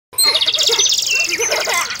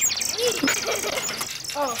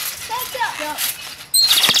Oh. Back up. Go.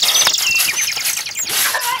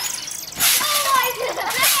 Oh my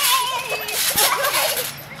goodness.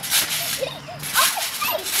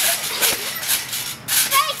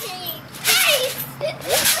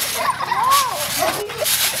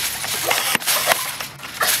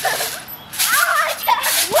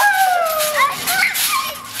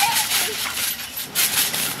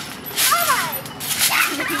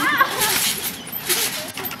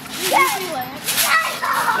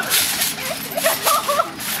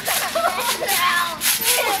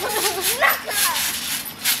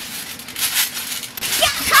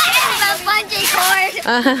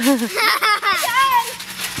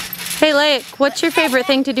 Hey, Lake, what's your favorite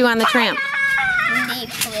thing to do on the tramp? Knee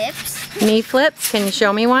flips. Knee flips? Can you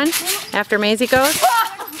show me one after Maisie goes?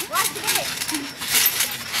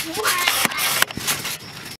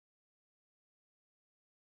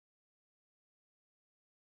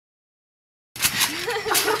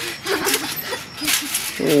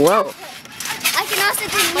 Whoa. I can also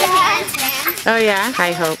do knee handstands. Oh yeah?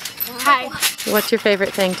 Hi, Hope. Hi. What's your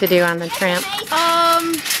favorite thing to do on the tramp?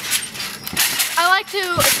 I like to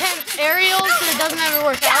attempt aerials, but it doesn't ever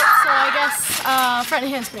work out, so I guess front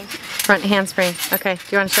handspring. Front handspring. Okay. Do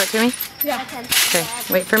you want to show it to me? Yeah. Okay.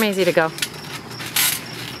 Wait for Maisie to go.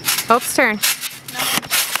 Hope's turn.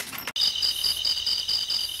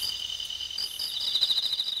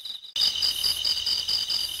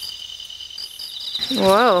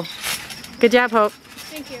 Whoa. Good job, Hope.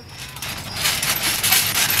 Thank you.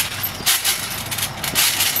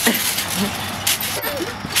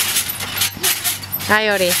 Hi,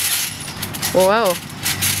 Odie. Whoa.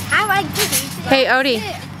 I like to do. Hey, Odie.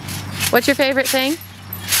 What's your favorite thing?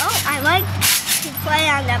 Oh, I like to play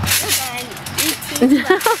on the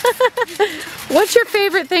What's your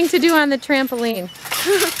favorite thing to do on the trampoline?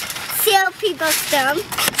 Steal people's jump.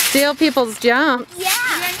 Steal people's jumps. Yeah.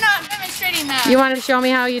 You're not demonstrating that. You want to show me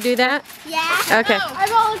how you do that? Yeah. Okay. No, I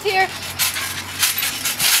volunteer.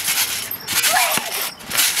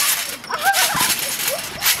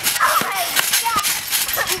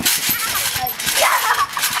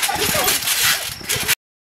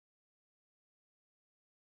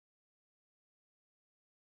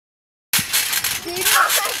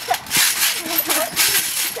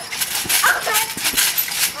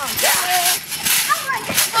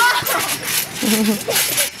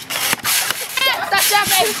 Stop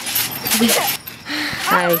jumping.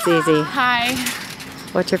 Hi, Zizi. Hi.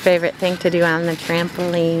 What's your favorite thing to do on the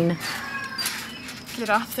trampoline? Get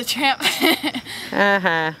off the tramp.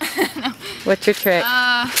 Uh-huh. What's your trick?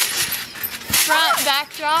 Front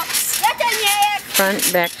backdrops. Front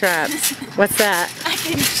backdrops. What's that? I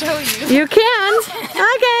can show you. You can?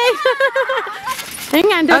 Okay.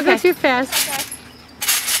 Hang on, don't go too fast. Okay.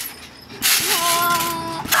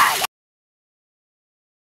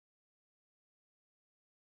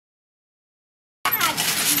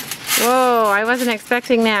 Whoa, I wasn't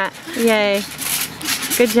expecting that. Yay.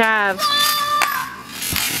 Good job.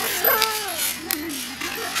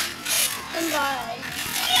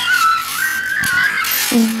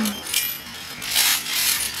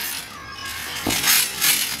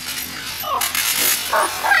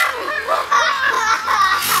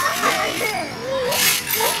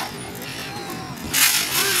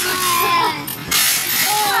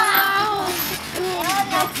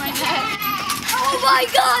 Oh my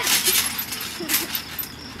God!